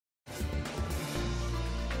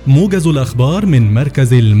موجز الأخبار من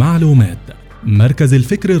مركز المعلومات، مركز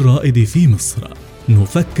الفكر الرائد في مصر.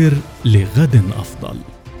 نفكر لغد أفضل.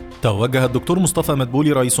 توجه الدكتور مصطفى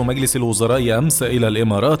مدبولي رئيس مجلس الوزراء أمس إلى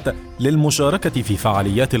الإمارات للمشاركة في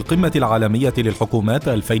فعاليات القمة العالمية للحكومات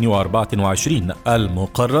 2024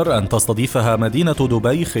 المقرر أن تستضيفها مدينة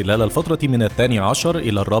دبي خلال الفترة من 12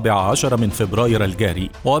 إلى 14 من فبراير الجاري.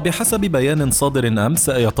 وبحسب بيان صادر أمس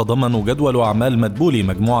يتضمن جدول أعمال مدبولي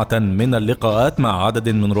مجموعة من اللقاءات مع عدد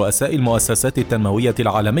من رؤساء المؤسسات التنموية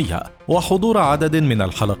العالمية وحضور عدد من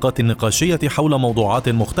الحلقات النقاشية حول موضوعات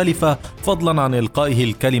مختلفة، فضلا عن إلقائه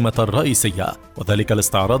الكلمة الرئيسية، وذلك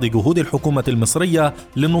لاستعراض جهود الحكومة المصرية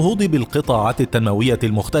للنهوض بالقطاعات التنموية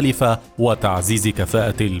المختلفة وتعزيز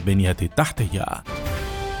كفاءة البنية التحتية.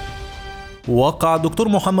 وقع الدكتور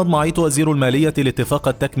محمد معيط وزير المالية الاتفاق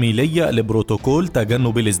التكميلي لبروتوكول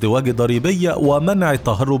تجنب الازدواج الضريبي ومنع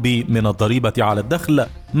التهرب من الضريبة على الدخل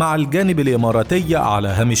مع الجانب الإماراتي على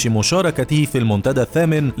هامش مشاركته في المنتدى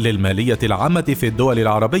الثامن للمالية العامة في الدول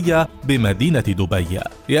العربية بمدينة دبي.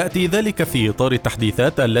 يأتي ذلك في إطار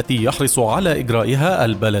التحديثات التي يحرص على إجرائها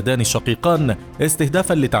البلدان الشقيقان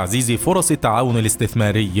استهدافا لتعزيز فرص التعاون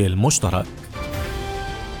الاستثماري المشترك.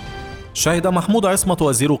 شهد محمود عصمة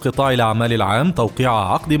وزير قطاع الأعمال العام توقيع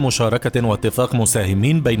عقد مشاركة واتفاق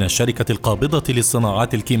مساهمين بين الشركة القابضة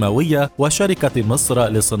للصناعات الكيماوية وشركة مصر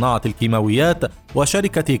لصناعة الكيماويات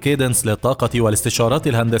وشركة كيدنس للطاقة والاستشارات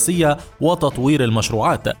الهندسية وتطوير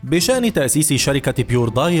المشروعات بشأن تأسيس شركة بيور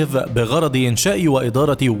دايف بغرض إنشاء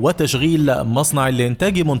وإدارة وتشغيل مصنع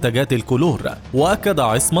لإنتاج منتجات الكلور. وأكد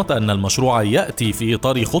عصمة أن المشروع يأتي في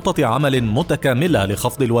إطار خطط عمل متكاملة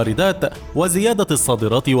لخفض الواردات وزيادة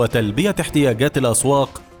الصادرات وتلبية احتياجات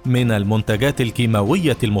الأسواق من المنتجات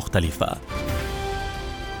الكيماوية المختلفة.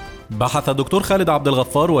 بحث الدكتور خالد عبد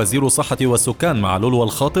الغفار وزير الصحة والسكان مع لولو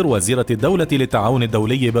الخاطر وزيرة الدولة للتعاون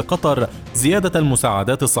الدولي بقطر زيادة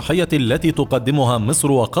المساعدات الصحية التي تقدمها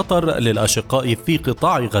مصر وقطر للأشقاء في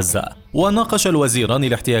قطاع غزة. وناقش الوزيران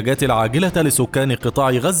الاحتياجات العاجلة لسكان قطاع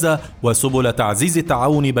غزة وسبل تعزيز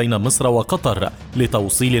التعاون بين مصر وقطر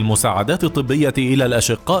لتوصيل المساعدات الطبية إلى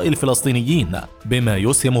الأشقاء الفلسطينيين بما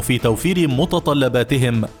يسهم في توفير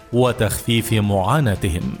متطلباتهم وتخفيف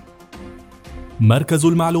معاناتهم. مركز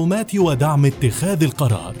المعلومات ودعم اتخاذ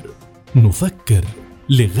القرار. نفكر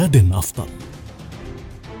لغد أفضل.